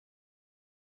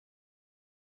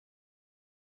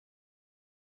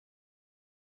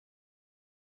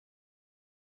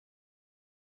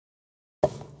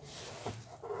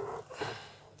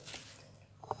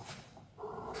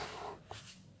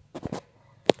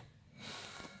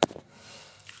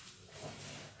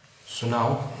So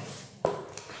now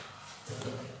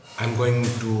I'm going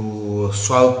to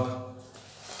solve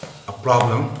a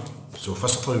problem. So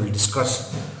first of all, we will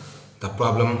discuss the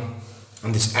problem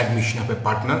on this admission of a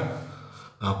partner,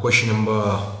 question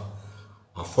number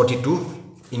 42,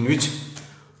 in which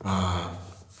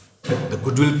the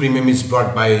goodwill premium is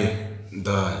brought by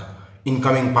the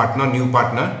incoming partner, new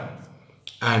partner,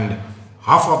 and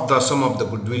half of the sum of the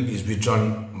goodwill is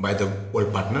withdrawn by the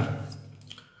old partner.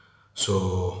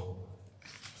 So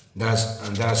there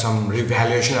are some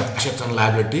revaluation of assets and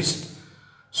liabilities.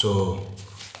 So,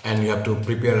 and you have to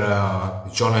prepare a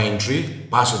journal entry,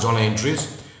 pass a journal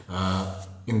entries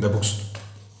in the books,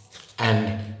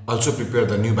 and also prepare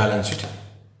the new balance sheet,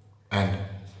 and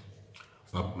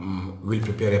we'll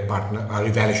prepare a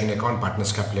revaluation account,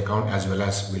 partners capital account, as well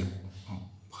as we'll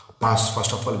pass,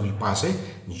 first of all we'll pass a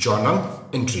journal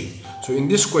entry. So in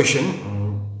this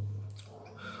question,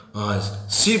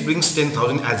 C brings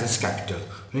 10,000 as its capital.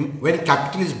 When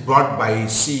capital is brought by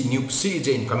C is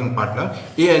the incoming partner,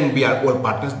 A and B are old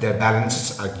partners, their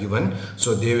balances are given.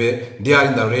 So they are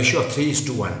in the ratio of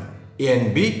 3:1. A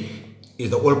and B is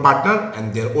the old partner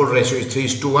and their old ratio is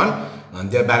 3:1, and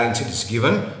their balance sheet is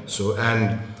given. So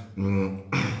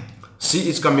C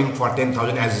is coming for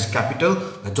 10,000 as its capital.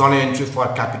 The journal entry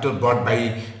for capital brought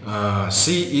by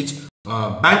C is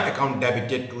bank account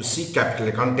debited to C capital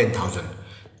account 10,000.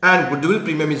 And goodwill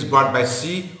premium is brought by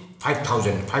C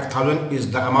 5,000. 5,000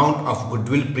 is the amount of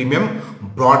goodwill premium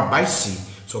brought by C.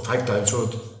 So 5,000. So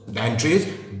the entry is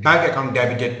bank account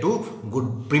debited to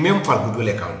good premium for goodwill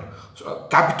account. So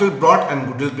capital brought and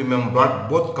goodwill premium brought,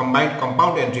 both combined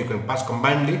compound entry you can pass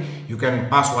combinedly. You can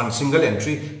pass one single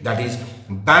entry, that is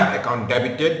bank account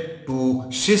debited to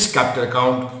C's capital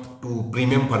account to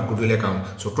premium for goodwill account.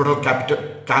 So total capital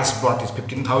cash brought is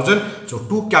 15,000. So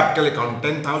to capital account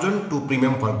 10,000, to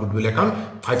premium for goodwill account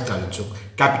 5,000. So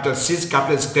capital C's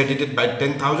capital is credited by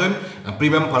 10,000,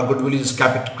 premium for goodwill is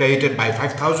credited by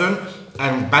 5,000,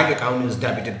 and bank account is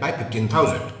debited by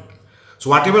 15,000.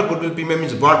 So whatever goodwill premium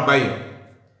is brought by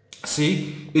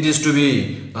C, it is to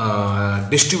be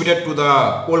distributed to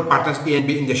the old partners A and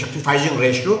B in the sacrificing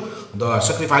ratio. The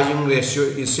sacrificing ratio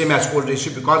is same as old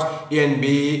ratio because A and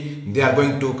B, they are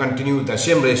going to continue the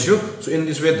same ratio. So in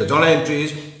this way, the journal entry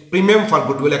is premium for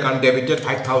goodwill account debited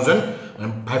 5,000,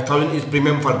 and 5,000 is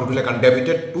premium for goodwill account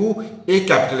debited to A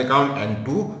capital account and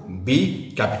to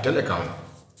B capital account.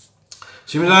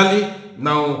 Similarly,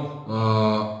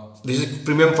 now this is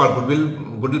premium for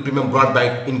goodwill premium brought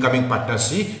by incoming partner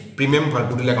C, premium for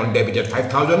goodwill account debited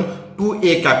 5,000 to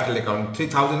A capital account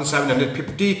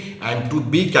 3,750 and to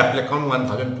B capital account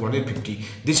 1,250.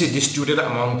 This is distributed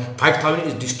among 5,000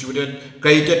 is distributed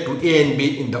credited to A and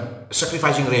B in the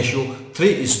sacrificing ratio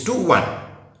 3:1.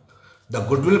 The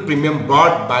goodwill premium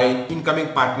brought by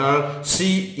incoming partner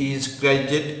C is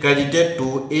credited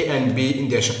to A and B in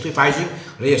their sacrificing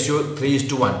ratio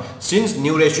 3:1. Since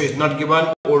new ratio is not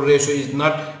given, old ratio is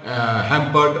not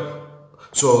hampered,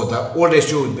 so the old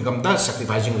ratio will become the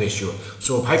sacrificing ratio.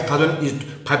 So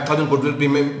 5,000 goodwill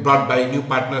premium brought by new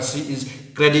partner C is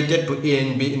credited to A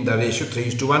and B in the ratio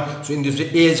 3:1. So in this way,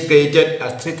 A is credited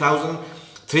as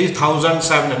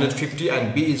 3,750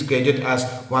 and B is credited as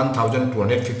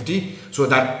 1,250. So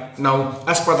that now,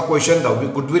 as per the question, the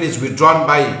goodwill is withdrawn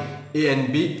by A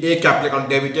and B. A capital account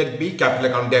debited, B capital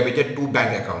account debited to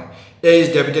bank account. A is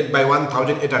debited by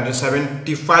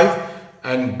 1,875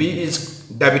 and B is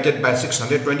debited by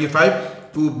 625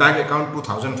 to bank account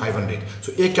 2,500.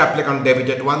 So A capital account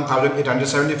debited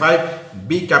 1,875,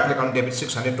 B capital account debit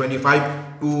 625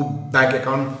 to bank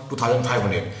account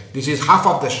 2,500. This is half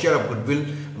of the share of goodwill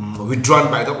withdrawn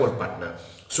by the old partner.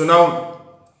 So now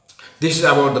this is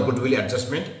about the goodwill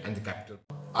adjustment and the capital.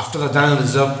 After the general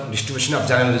reserve, distribution of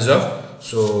general reserve,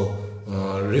 so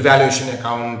revaluation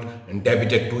account and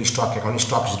debited to stock account,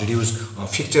 stock is reduced,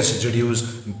 fixtures is reduced,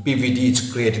 PVD is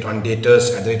created on debtors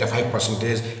at the rate of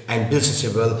 5%, and bills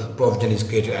receivable provision is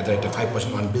created at the rate of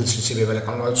 5% on bills receivable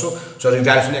account also. So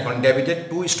revaluation account debited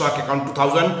to stock account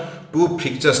 2,000, to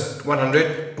fixtures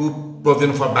 100, to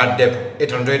provision for bad debt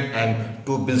 800, and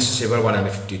to bills receivable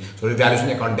 150. So revaluation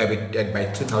account debited by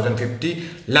 3,050.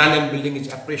 Land and building is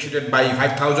appreciated by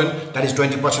 5,000, that is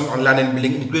 20% on land and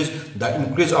building increase. The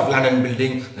increase of land and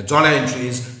building, the journal entry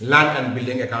is land and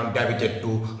building account debited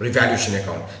to revaluation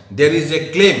account. There is a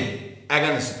claim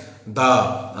against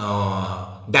the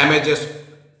damages,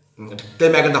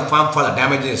 claim against the firm for the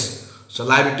damages. So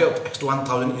liability of extra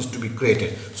 1,000 is to be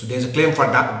created. So there is a claim for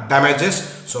damages.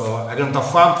 So against the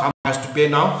firm has to pay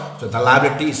now. So the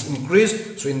liability is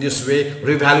increased. So in this way,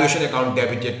 revaluation account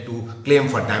debited to claim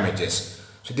for damages.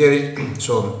 So there is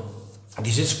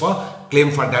This is for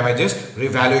claim for damages,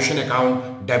 revaluation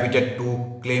account debited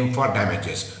to claim for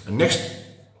damages. Next,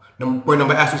 point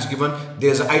number F is given. There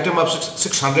is an item of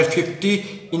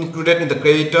 650 included in the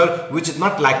creditor which is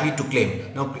not likely to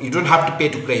claim. Now you don't have to pay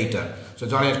to creditor. So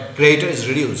creditor is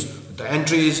reduced. The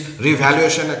entry is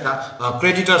revaluation account,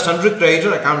 creditor, sundry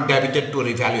creditor account debited to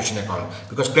revaluation account,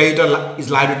 because creditor is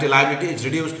liability is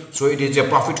reduced, so it is a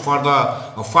profit for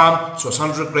the firm. So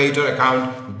sundry creditor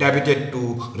account debited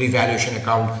to revaluation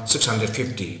account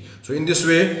 650. So in this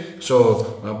way, so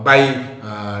by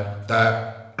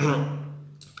the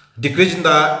decrease in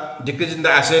the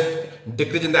asset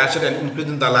and increase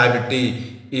in the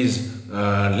liability is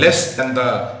less than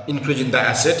the increase in the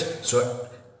asset. So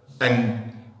and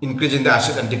increase in the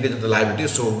asset and decrease in the liability.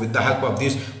 So with the help of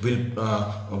this, we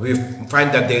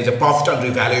find that there is a profit on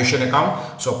revaluation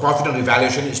account. So profit on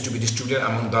revaluation is to be distributed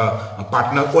among the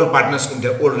all partners in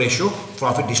their old ratio.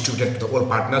 Profit distributed to the all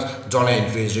partners. Journal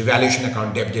entry is revaluation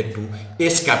account debited to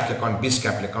A's capital account, B's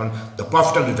capital account. The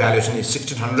profit on revaluation is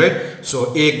 1600.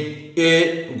 So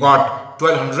A got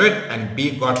 1200 and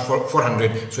B got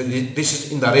 400. So this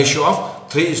is in the ratio of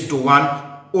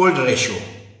 3:1 old ratio.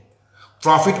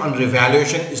 Profit on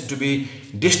revaluation is to be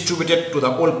distributed to the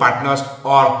old partners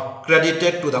or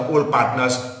credited to the old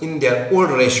partners in their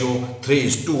old ratio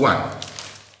 3:1.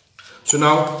 So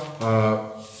now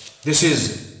this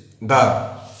is the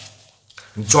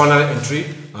journal entry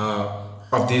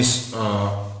of this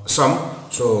sum.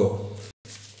 So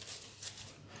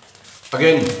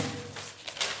again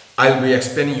I'll be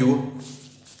explaining you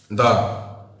the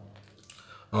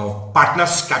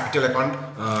partners capital account.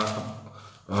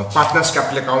 Partners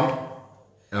capital account.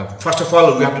 First of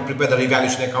all, we have to prepare the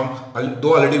revaluation account.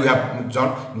 Though already we have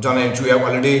journal entry, we have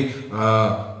already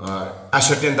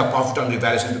ascertained the profit on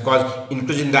revaluation, because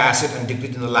increase in the asset and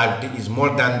decrease in the liability is more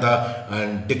than the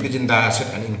decrease in the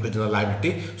asset and increase in the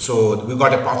liability. So we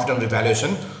got a profit on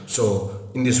revaluation. So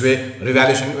in this way,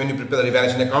 revaluation, when you prepare the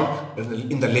revaluation account,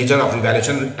 in the ledger of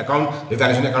revaluation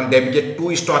account debited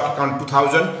to stock account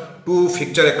 2000. To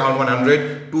fixture account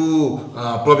 100, to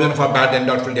provision for bad and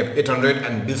doubtful debt 800,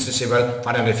 and bills receivable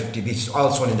 550. This is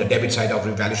all shown in the debit side of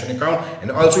revaluation account, and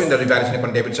also in the revaluation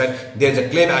account debit side there is a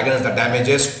claim against the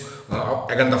damages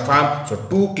against the firm. So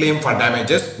to claim for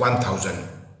damages 1000.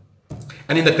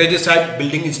 And in the credit side,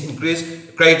 building is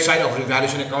increased. Credit side of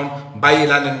revaluation account, by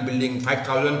land and building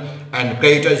 5000, and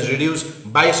creditor is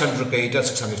reduced by sundry creditor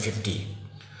 650.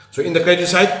 So in the credit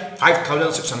side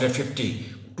 5650.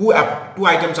 Two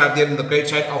items are there in the credit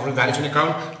side of revaluation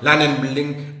account: land and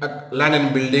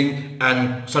building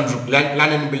and sundry. Land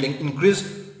and building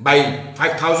increased by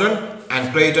 5000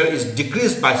 and creditor is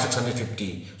decreased by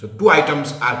 650. So two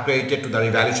items are credited to the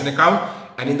revaluation account.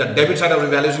 And in the debit side of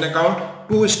revaluation account,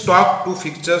 to stock, to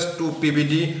fixtures, to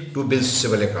PBD, to bills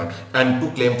receivable account, and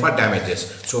to claim for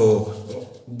damages. So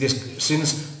this,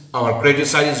 since our credit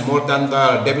side is more than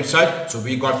the debit side, so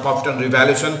we got profit on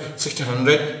revaluation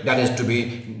 1600, that is to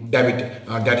be debit,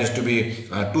 that is to be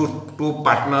to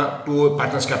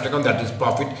partners capital account, that is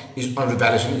profit is on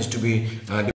revaluation is to be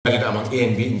divided among A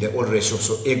and B in the old ratio.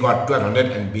 So A got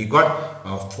 1200 and B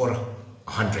got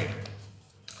 400.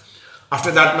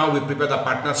 After that, now we prepare the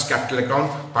partners capital account.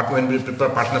 When we prepare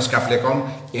partners capital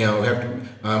account, we have to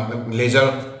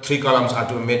ledger 3 columns are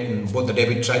to be made in both the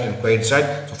debit side and credit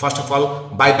side. So first of all,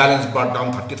 by balance brought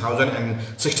down 30,000 and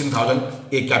 16,000.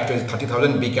 A capital is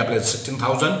 30,000, B capital is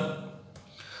 16,000.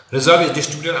 Reserve is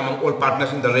distributed among all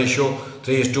partners in the ratio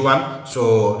 3:1.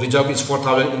 So reserve is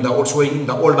 4,000 in the old, showing in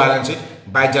the old balance sheet.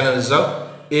 By general reserve,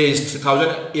 A is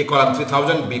 3,000, A column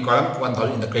 3,000, B column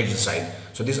 1,000 in the credit side.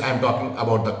 So this I am talking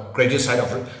about the credit side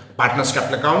of partners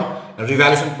capital account. And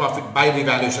revaluation profit by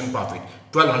revaluation profit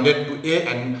 1,200 to A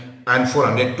and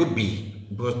 400 to B.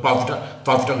 Because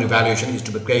profit on revaluation is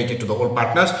to be credited to the old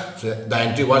partners. So the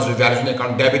entry was revaluation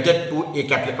account debited to A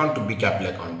capital account to B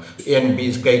capital account. A and B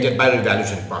is credited by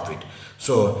revaluation profit.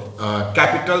 So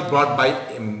capital brought by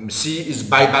C is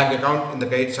by bank account in the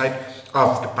credit side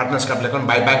of partners capital account,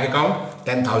 by bank account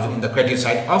 10,000 in the credit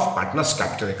side of partners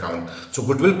capital account. So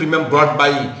goodwill premium brought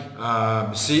by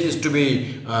C is to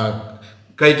be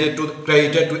credited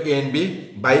to A and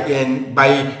B. By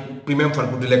premium for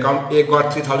goodwill account, A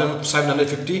got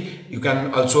 3,750. You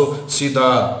can also see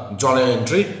the journal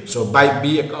entry. So by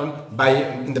B account,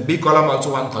 in the B column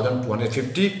also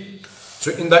 1,250.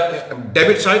 So in the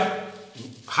debit side,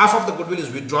 half of the goodwill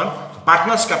is withdrawn.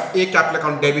 Partners A capital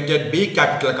account debited, B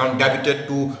capital account debited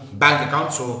to bank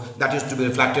account. So that is to be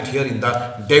reflected here in the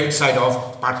debit side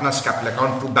of partners capital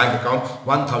account to bank account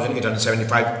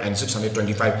 1,875 and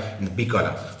 625 in the B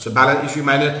column. So balance, if you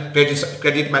minus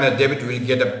credit minus debit, we will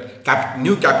get a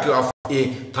new capital of A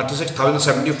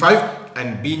 36,075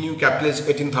 and B new capital is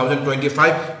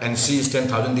 18,025 and C is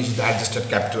 10,000. This is the adjusted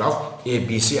capital of A,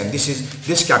 B, C, and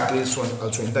this capital is shown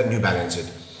also in the new balance sheet.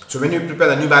 So when you prepare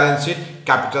the new balance sheet,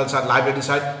 capitals are liability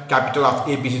side, capital of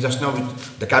A, B, C just now,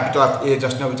 the capital of A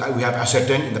just now which we have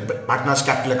ascertained in the partners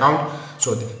capital account.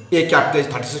 So the A capital is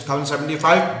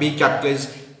 36,075, B capital is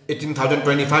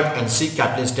 18,025 and C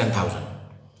capital is 10,000.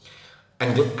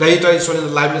 And creditor is shown in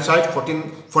the liability side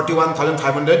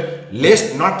 41,500,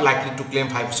 less not likely to claim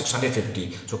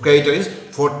 650. So creditor is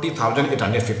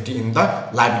 40,850 in the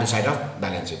liability side of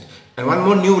balance sheet. And one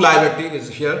more new liability is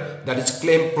here, that is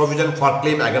claim provision for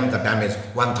claim against the damage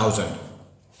 1,000.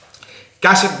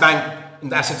 Cash at bank in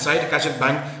the asset side, cash at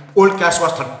bank, old cash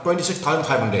was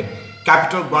 26,500.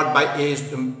 Capital brought by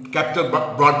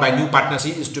new partner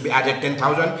C is to be added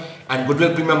 10,000 and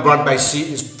goodwill premium brought by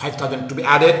C is 5,000 to be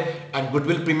added, and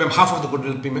goodwill premium, half of the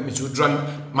goodwill premium is withdrawn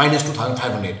minus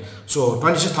 2,500. So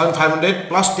 26,500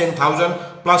 plus 10,000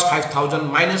 plus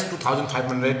 5,000 minus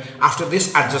 2,500. After this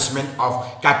adjustment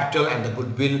of capital and the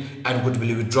goodwill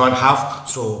withdrawn half,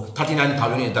 so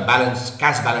 39,000 is the balance,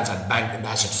 cash balance at bank in the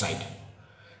asset side.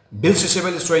 Bills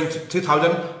receivable is showing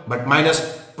 3,000 but minus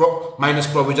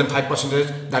provision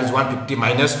 5%, that is 150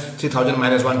 minus 3,000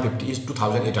 minus 150 is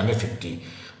 2,850.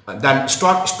 Then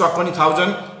stock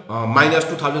 20,000 minus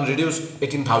 2,000 reduced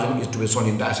 18,000 is to be shown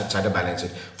in the asset side of balance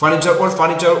sheet. Furniture, old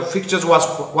furniture fixtures was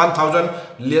 1,000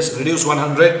 less reduced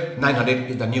 100,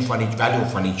 900 is the new furniture value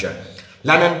of furniture.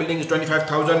 Land and building is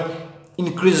 25,000,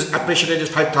 increase appreciated is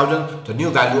 5,000, the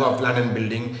new value of land and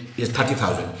building is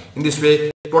 30,000. In this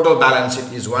way, total balance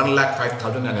sheet is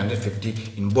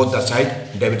 1,05,950 in both the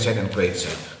side, debit side and credit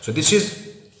side. So this is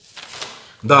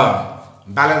the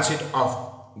balance sheet of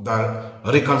the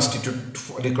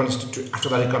after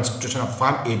the reconstitution of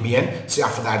firm A, B and C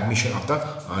after the admission of the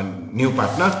new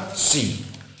partner C.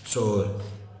 So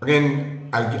again,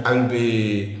 I'll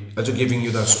be also giving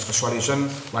you the solution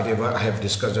whatever I have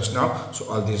discussed just now. So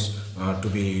all this to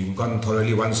be gone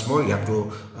thoroughly once more, you have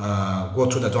to go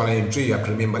through the journal entry. You have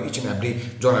to remember each and every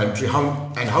journal entry,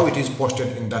 how it is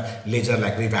posted in the ledger,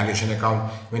 like revaluation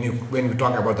account. When we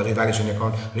talk about the revaluation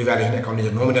account is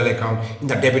a nominal account. In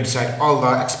the debit side, all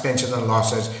the expenses and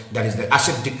losses, that is the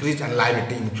asset decrease and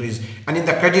liability increase, and in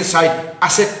the credit side,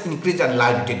 asset increase and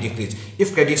liability decrease.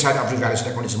 If credit side of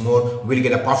revaluation account is more, we'll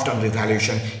get a profit on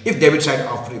revaluation. If debit side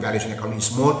of revaluation account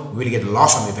is more, we'll get a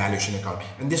loss on revaluation account,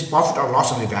 and this profit or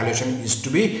loss on revaluation is to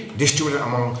be distributed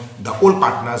among the old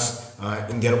partners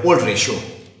in their old ratio.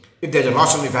 If there is a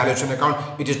loss on revaluation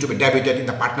account, it is to be debited in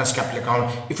the partner's capital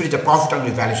account. If it is a profit on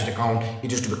revaluation account,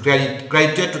 it is to be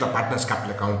credited to the partner's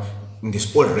capital account in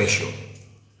this old ratio.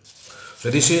 So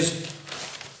this is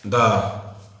the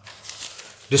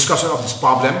discussion of this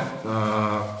problem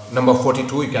number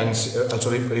 42. You can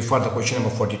also refer the question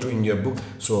number 42 in your book.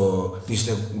 So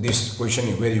this question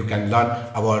is where you can learn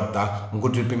about the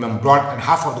goodwill premium brought, and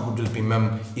half of the goodwill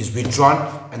premium is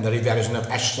withdrawn, and the revaluation of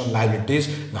assets and liabilities.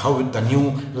 How with the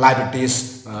new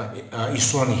liabilities is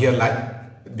shown here, like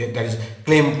that is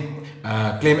claim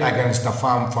against the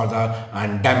firm for the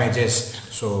damages.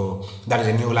 So that is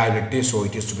a new liability, so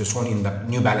it is to be shown in the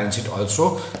new balance sheet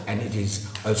also, and it is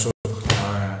also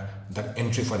the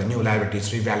entry for the new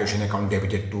liabilities, revaluation account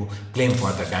debited to claim for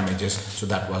the damages. So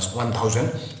that was 1,000.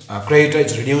 Creditor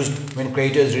is reduced. When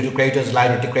creditor is reduced, creditor's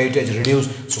liability, creditor is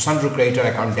reduced, so sundry creditor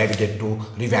account debited to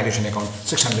revaluation account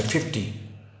 650.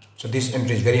 So this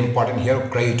entry is very important here.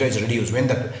 Creditor is reduced. When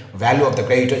the value of the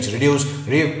creditor is reduced,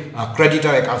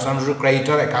 creditor account, sundry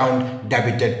creditor account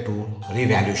debited to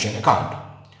revaluation account.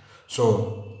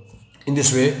 So in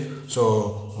this way,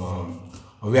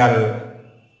 we are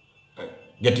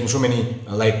getting so many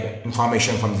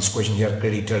information from this question here.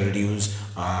 Creditor reduce,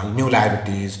 new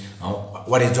liabilities,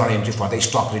 what is journal entry for the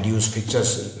stock reduce,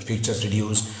 fixtures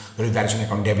reduce, revaluation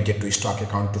account debited to stock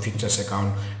account to fixtures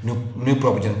account, new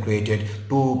provision created,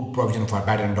 to provision for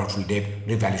bad and doubtful debt,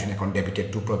 revaluation account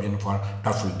debited to provision for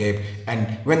doubtful debt.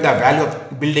 And when the value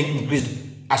of building increased,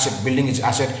 building is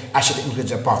asset increases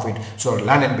the profit, so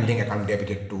land and building account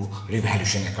debited to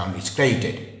revaluation account is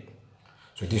credited.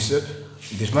 So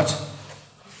this much.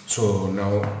 So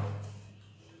now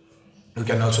you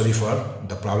can also refer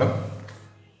the problem.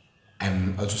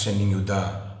 I'm also sending you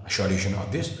the solution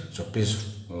of this, so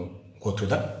please go through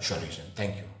the solution.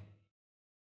 Thank you.